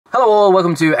Hello all,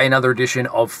 welcome to another edition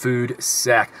of Food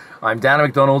Sack. I'm down at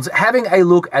McDonald's having a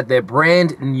look at their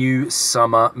brand new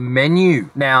summer menu.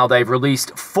 Now, they've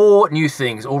released 4 new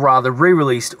things, or rather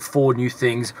re-released 4 new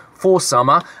things for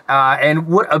summer. And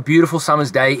what a beautiful summer's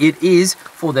day it is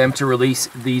for them to release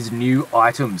these new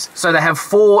items. So they have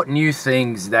 4 new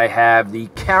things. They have the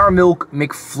Caramel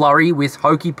McFlurry with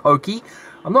Hokey Pokey.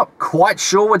 I'm not quite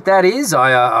sure what that is.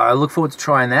 I look forward to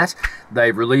trying that.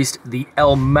 They've released the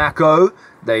El Maco.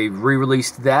 They've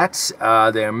re-released that.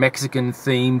 Their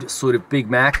Mexican-themed sort of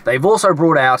Big Mac. They've also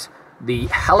brought out the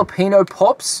Jalapeno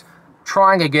Pops.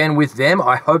 Trying again with them.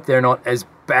 I hope they're not as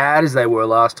bad as they were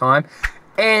last time.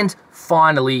 And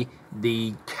finally,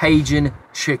 the Cajun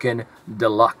Chicken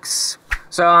Deluxe.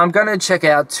 So I'm going to check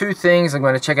out 2 things. I'm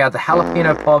going to check out the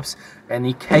Jalapeno Pops and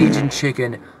the Cajun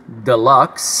Chicken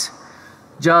Deluxe,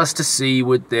 just to see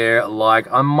what they're like.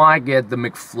 I might get the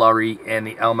McFlurry and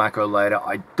the El Maco later.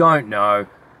 I don't know.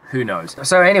 Who knows?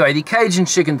 So anyway, the Cajun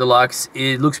Chicken Deluxe,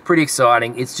 it looks pretty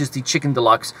exciting. It's just the Chicken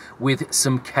Deluxe with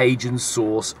some Cajun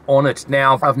sauce on it.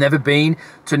 Now, I've never been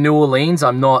to New Orleans.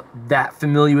 I'm not that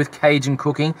familiar with Cajun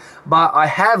cooking, but I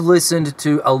have listened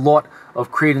to a lot of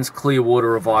Creedence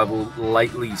Clearwater Revival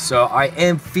lately, so I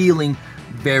am feeling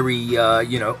very,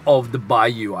 of the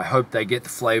bayou. I hope they get the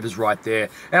flavors right there.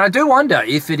 And I do wonder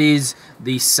if it is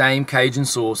the same Cajun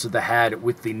sauce that they had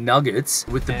with the nuggets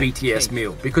with the BTS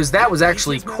meal, because that was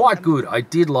actually quite good. I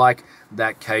did like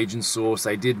that Cajun sauce.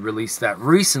 They did release that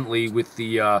recently with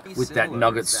the with that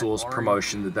nugget sauce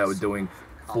promotion that they were doing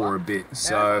for a bit.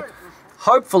 So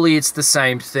hopefully it's the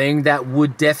same thing. That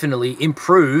would definitely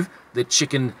improve the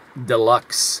Chicken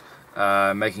Deluxe,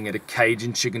 making it a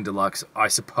Cajun Chicken Deluxe, I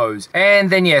suppose. And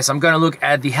then yes, I'm going to look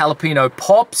at the Jalapeno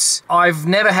Pops. I've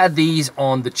never had these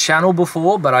on the channel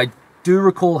before, but I do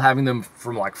recall having them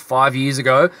from like 5 years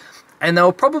ago, and they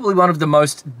were probably one of the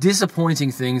most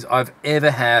disappointing things I've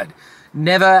ever had.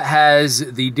 Never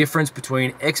has the difference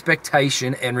between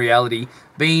expectation and reality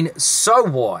been so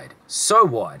wide, so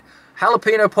wide.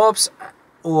 Jalapeno Pops,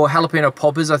 or Jalapeno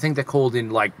Poppers, I think they're called in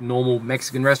like normal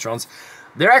Mexican restaurants,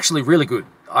 they're actually really good.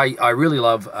 I really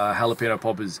love Jalapeno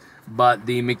Poppers, but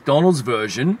the McDonald's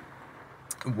version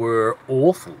were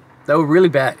awful. They were really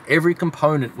bad. Every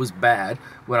component was bad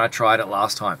when I tried it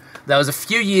last time. That was a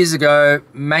few years ago.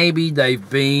 Maybe they've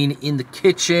been in the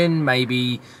kitchen.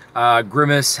 Maybe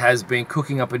Grimace has been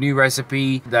cooking up a new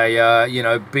recipe. They,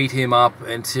 beat him up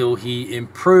until he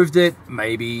improved it.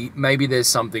 Maybe there's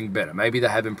something better. Maybe they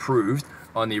have improved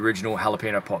on the original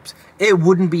Jalapeno Pops. It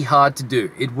wouldn't be hard to do.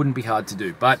 It wouldn't be hard to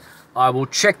do, but I will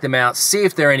check them out, see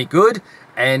if they're any good,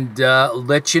 and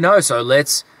let you know. So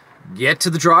let's get to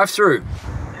the drive-thru.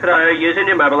 Are you using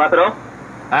your mobile app at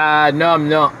all? No, I'm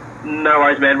not. No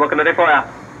worries, man. What can I do for you?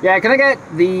 Yeah, can I get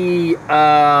the,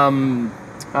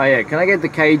 can I get the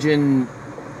Cajun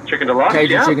Chicken Deluxe?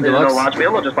 Cajun Chicken Deluxe? Is it a large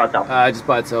meal or just by itself? Just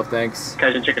by itself, thanks.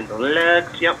 Cajun Chicken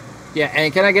Deluxe, yep. Yeah,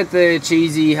 and can I get the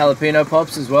cheesy Jalapeno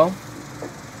Pops as well?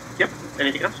 Yep.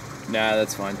 Anything else? Nah,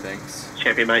 that's fine, thanks.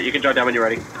 Champion, mate. You can jot down when you're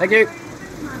ready. Thank you.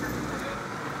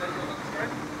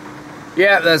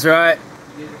 Yeah, that's right.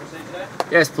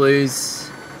 Yes, please.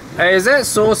 Hey, is that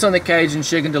sauce on the Cajun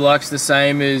Chicken Deluxe the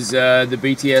same as the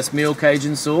BTS meal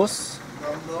Cajun sauce?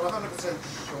 I'm not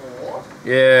 100% sure.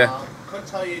 Yeah. Couldn't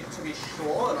tell you to be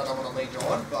sure, and I don't want to lead you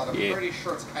on, but I'm pretty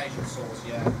sure it's Cajun sauce,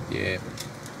 yeah. Yeah.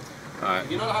 Alright.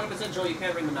 If you're not 100% sure, you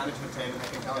can ring the management team and they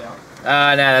can tell you.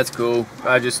 No, that's cool.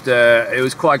 I just, it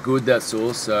was quite good, that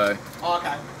sauce, so... Oh,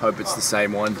 okay. Hope it's the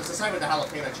same one. It's the same with the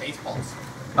jalapeno cheese pops.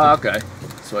 Oh, okay.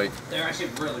 Sweet. They're actually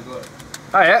really good.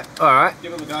 Oh, yeah? Alright.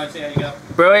 Give them a go, see how you go.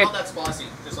 Brilliant. Not that spicy,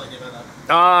 just like you know that.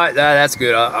 Oh, that's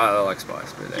good. I like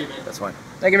spice, but that's fine.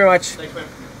 Thank you very much. Thanks, man.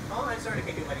 Oh, I'm sorry to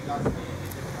keep you waiting, guys.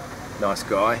 Nice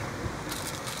guy.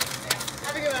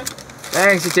 Have a good one.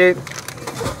 Thanks, you too.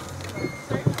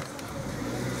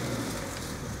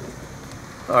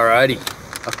 Alrighty,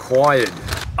 acquired.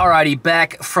 Alrighty,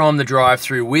 back from the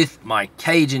drive-thru with my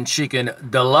Cajun Chicken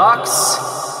Deluxe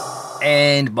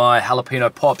and my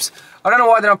Jalapeno Pops. I don't know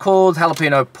why they're not called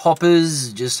Jalapeno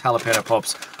Poppers, just Jalapeno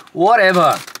Pops.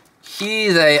 Whatever.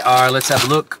 Here they are. Let's have a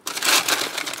look.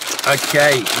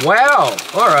 Okay, wow.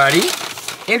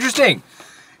 Alrighty, interesting.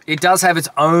 It does have its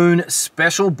own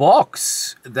special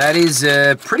box. That is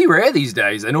pretty rare these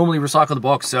days. They normally recycle the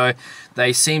box, so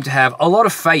they seem to have a lot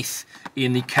of faith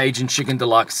in the Cajun Chicken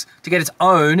Deluxe to get its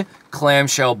own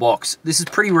clamshell box. This is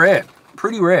pretty rare,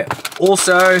 pretty rare.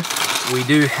 Also, we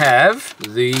do have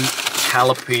the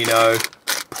Jalapeno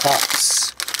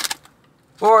Pops.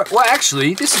 Or, well,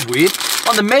 actually, this is weird.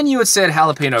 On the menu, it said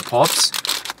Jalapeno Pops.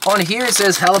 On here, it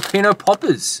says Jalapeno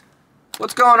Poppers.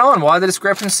 What's going on? Why the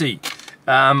discrepancy?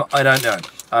 I don't know.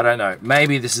 I don't know.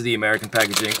 Maybe this is the American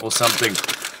packaging or something.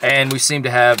 And we seem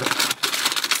to have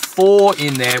 4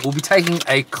 in there. We'll be taking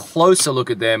a closer look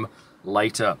at them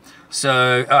later.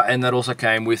 So, and that also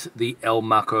came with the El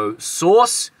Maco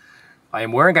sauce. I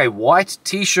am wearing a white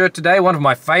t-shirt today, one of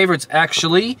my favorites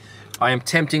actually. I am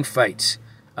tempting fate.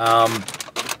 They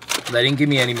didn't give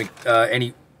me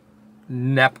any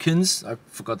napkins. I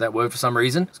forgot that word for some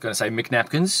reason. I was going to say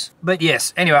McNapkins. But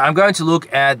yes, anyway, I'm going to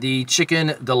look at the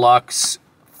Chicken Deluxe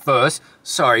first.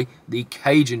 Sorry, the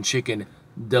Cajun Chicken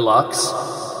Deluxe.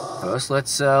 First,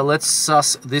 let's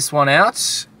suss this one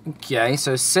out. Okay,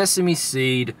 so sesame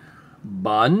seed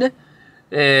bun.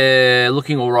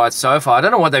 Looking all right so far. I don't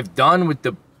know what they've done with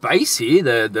the base here.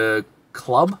 The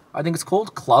club, I think it's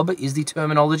called. Club is the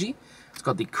terminology. It's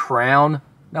got the crown.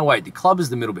 No, wait, the club is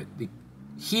the middle bit. The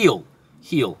heel.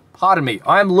 Pardon me.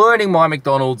 I am learning my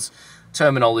McDonald's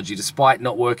terminology despite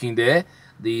not working there.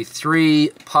 The 3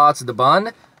 parts of the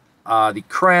bun are the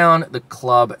crown, the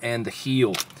club, and the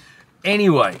heel.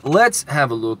 Anyway, let's have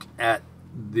a look at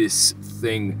this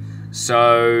thing.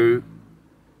 So,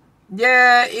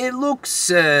 yeah, it looks,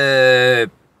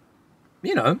 you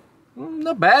know,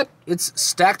 not bad. It's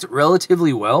stacked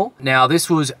relatively well. Now, this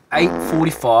was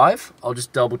 $8.45. I'll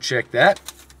just double check that.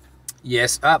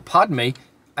 Yes, pardon me,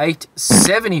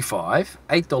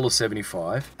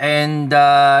 $8.75. And,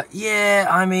 yeah,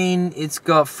 I mean, it's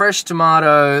got fresh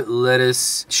tomato,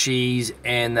 lettuce, cheese,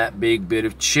 and that big bit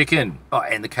of chicken. Oh,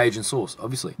 and the Cajun sauce,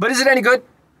 obviously. But is it any good?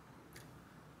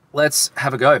 Let's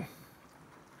have a go.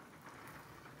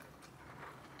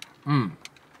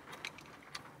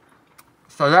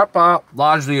 So that part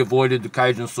largely avoided the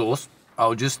Cajun sauce.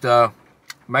 I'll just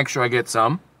make sure I get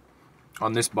some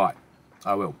on this bite.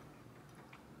 I will.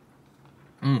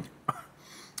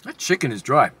 That chicken is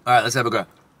dry. All right, let's have a go.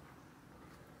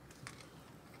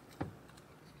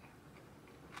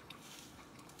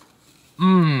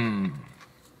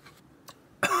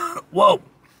 Whoa.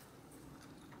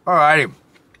 Alrighty.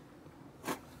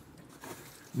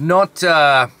 Not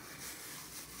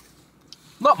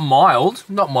mild.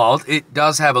 It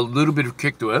does have a little bit of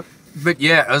kick to it. But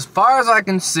yeah, as far as I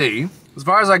can see, as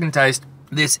far as I can taste,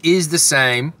 this is the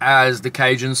same as the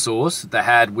Cajun sauce they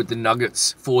had with the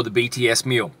nuggets for the BTS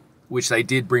meal, which they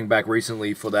did bring back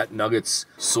recently for that nuggets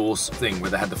sauce thing where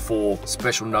they had the 4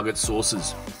 special nugget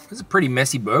sauces. It's a pretty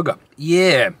messy burger.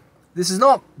 Yeah, this is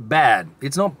not bad.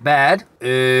 It's not bad.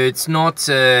 It's not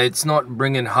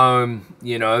bringing home,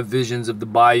 you know, visions of the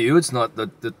Bayou. It's not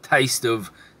the taste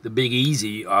of the Big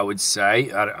Easy, I would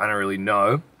say. I don't really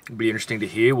know. It'd be interesting to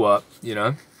hear what, you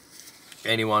know,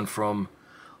 anyone from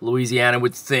Louisiana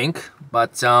would think,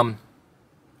 but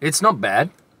it's not bad.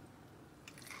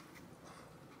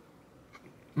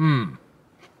 I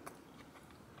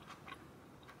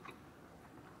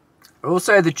will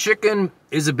say the chicken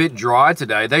is a bit dry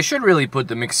today. They should really put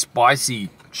the McSpicy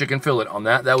chicken fillet on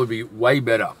that. That would be way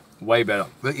better. Way better.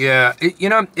 But yeah, you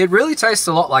know, it really tastes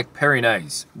a lot like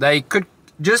Peri-Nays. They could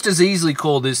just as easily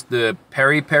call this the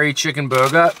peri-peri chicken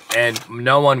burger, and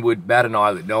no one would bat an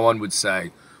eyelid. No one would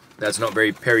say that's not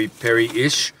very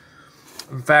peri-peri-ish.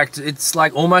 In fact, it's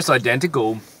like almost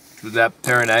identical to that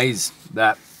Peri-Nays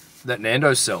that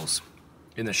Nando's sells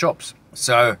in the shops.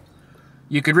 So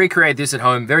you could recreate this at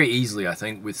home very easily, I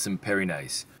think, with some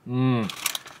Peri-Nays.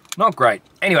 Not great.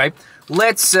 Anyway,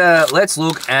 let's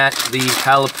look at the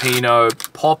Jalapeno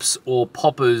Pops or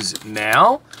Poppers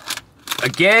now.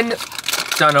 Again,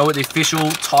 don't know what the official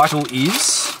title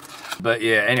is, but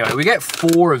yeah, anyway, we get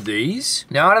 4 of these.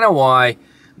 Now, I don't know why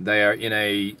they are in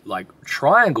a, like,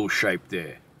 triangle shape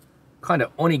there. Kind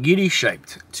of onigiri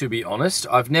shaped, to be honest.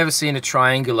 I've never seen a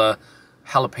triangular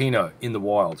jalapeno in the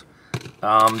wild.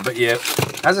 But yeah,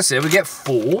 as I said, we get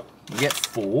 4.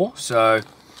 So,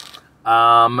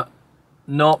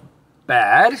 not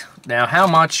bad. Now, how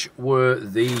much were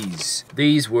these?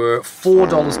 These were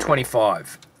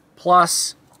 $4.25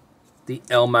 plus the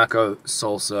El Maco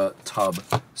salsa tub.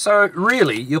 So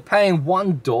really, you're paying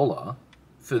 $1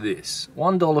 for this.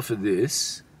 $1 for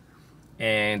this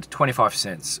and 25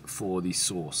 cents for the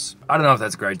sauce. I don't know if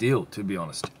that's a great deal, to be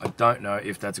honest. I don't know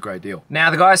if that's a great deal.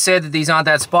 Now, the guy said that these aren't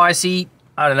that spicy.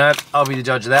 I don't know. I'll be the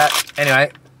judge of that.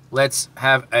 Anyway, let's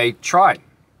have a try.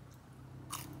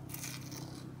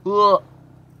 Ugh.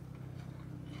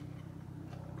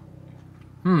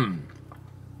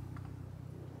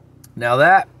 Now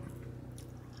that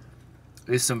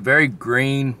is some very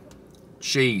green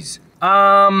cheese.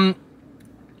 Okay.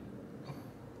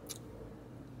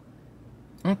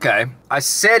 I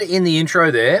said in the intro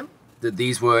there that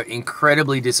these were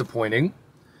incredibly disappointing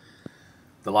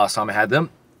the last time I had them.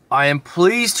 I am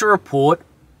pleased to report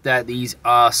that these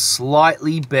are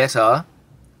slightly better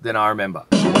than I remember.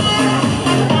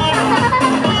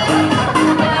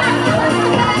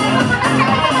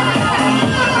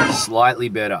 Slightly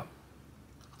better.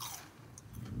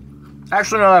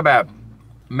 Actually, not that bad.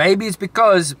 Maybe it's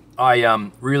because I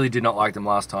really did not like them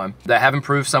last time. They have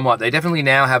improved somewhat. They definitely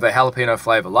now have a jalapeno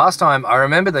flavor. Last time, I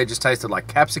remember they just tasted like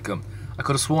capsicum. I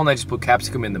could have sworn they just put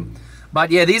capsicum in them.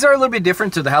 But yeah, these are a little bit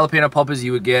different to the jalapeno poppers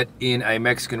you would get in a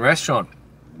Mexican restaurant.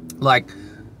 Like,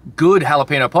 good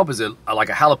jalapeno poppers are like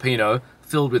a jalapeno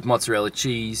filled with mozzarella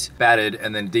cheese, battered,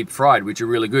 and then deep fried, which are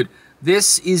really good.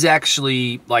 This is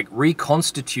actually like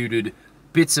reconstituted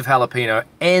bits of jalapeno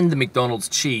and the McDonald's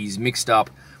cheese mixed up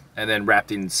and then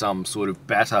wrapped in some sort of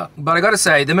batter. But I gotta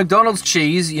say, the McDonald's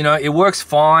cheese, you know, it works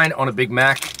fine on a Big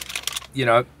Mac, you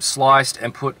know, sliced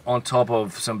and put on top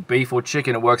of some beef or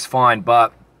chicken, it works fine,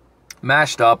 but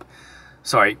mashed up,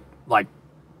 like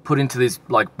put into this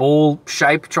like ball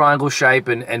shape, triangle shape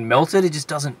and melted, it just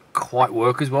doesn't quite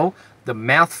work as well. The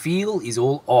mouthfeel is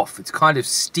all off. It's kind of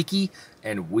sticky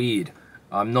and weird.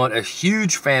 I'm not a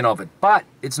huge fan of it, but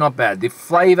it's not bad. The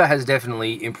flavor has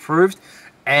definitely improved,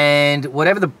 and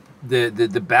whatever the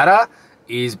batter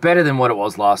is better than what it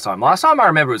was last time. Last time I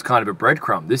remember it was kind of a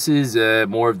breadcrumb. This is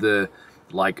more of the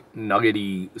like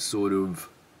nuggety sort of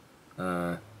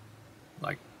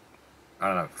like, I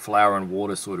don't know, flour and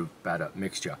water sort of batter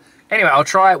mixture. Anyway, I'll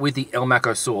try it with the El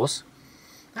Maco sauce.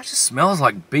 That just smells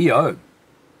like BO.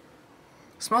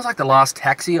 It smells like the last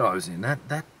taxi I was in.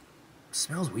 That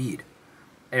smells weird.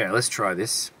 Anyway, let's try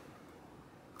this.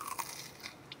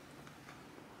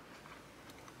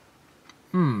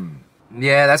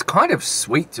 Yeah, that's kind of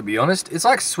sweet, to be honest. It's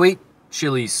like sweet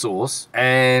chili sauce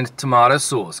and tomato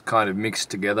sauce kind of mixed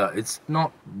together. It's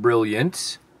not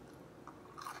brilliant.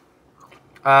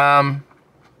 But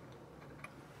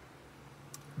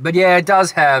yeah, it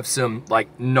does have some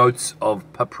like notes of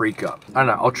paprika. I don't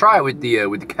know. I'll try it with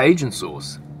the Cajun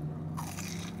sauce.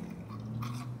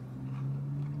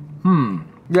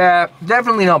 Yeah,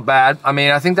 definitely not bad. I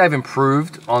mean, I think they've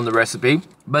improved on the recipe,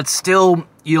 but still,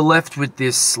 you're left with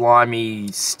this slimy,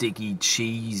 sticky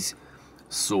cheese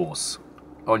sauce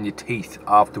on your teeth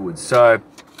afterwards. So,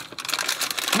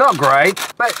 not great,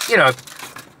 but you know,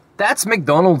 that's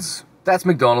McDonald's. That's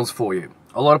McDonald's for you.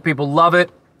 A lot of people love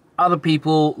it. Other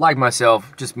people, like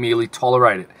myself, just merely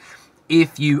tolerate it.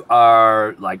 If you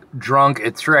are like drunk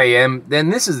at 3 a.m., then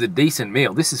this is a decent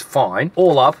meal. This is fine.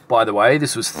 All up, by the way,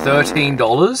 this was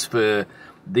 $13 for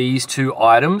these two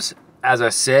items. As I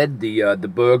said, the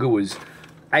burger was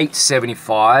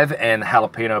 $8.75 and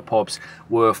jalapeno pops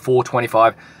were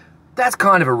 $4.25. That's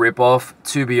kind of a rip-off,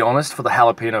 to be honest, for the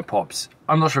jalapeno pops.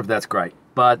 I'm not sure if that's great,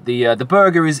 but the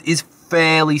burger is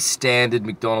fairly standard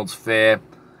McDonald's fare.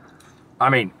 I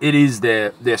mean, it is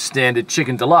their standard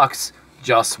chicken deluxe,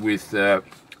 just with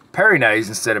Perinaise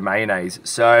instead of mayonnaise.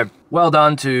 So well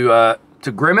done to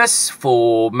Grimace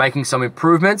for making some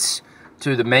improvements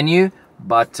to the menu.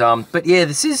 But yeah,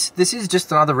 this is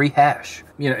just another rehash.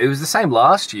 You know, it was the same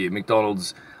last year.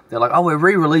 McDonald's, they're like, oh, we're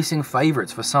re-releasing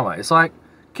favorites for summer. It's like,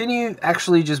 can you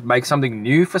actually just make something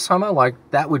new for summer? Like,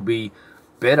 that would be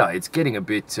better. It's getting a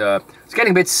bit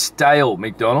stale,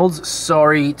 McDonald's.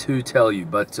 Sorry to tell you,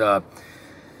 but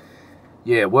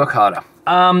yeah, work harder.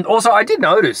 Also, I did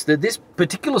notice that this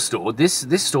particular store, this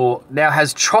store now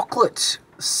has chocolate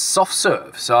soft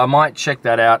serve, so I might check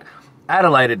that out at a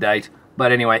later date.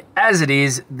 But anyway, as it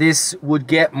is, this would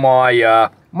get my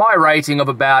my rating of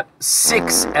about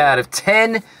 6 out of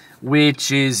 10,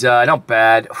 which is not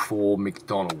bad for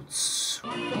McDonald's.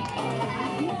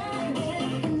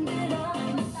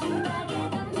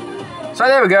 So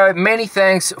there we go. Many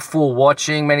thanks for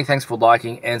watching. Many thanks for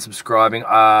liking and subscribing.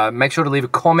 Make sure to leave a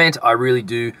comment. I really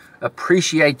do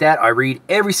appreciate that. I read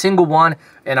every single one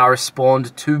and I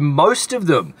respond to most of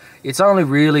them. It's only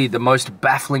really the most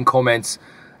baffling comments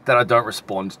that I don't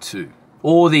respond to.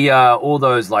 Or the all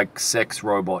those like sex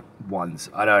robot ones.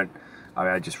 I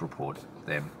just report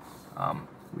them,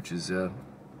 which is you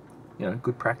know,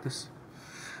 good practice.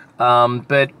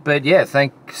 But yeah,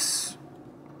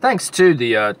 Thanks to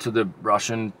the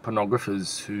Russian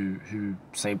pornographers who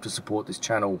seem to support this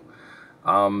channel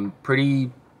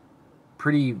pretty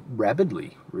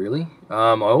rapidly, really.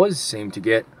 I always seem to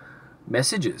get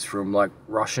messages from like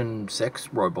Russian sex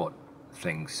robot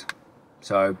things.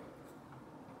 So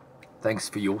thanks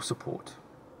for your support.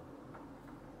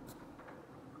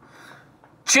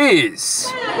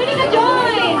 Cheers!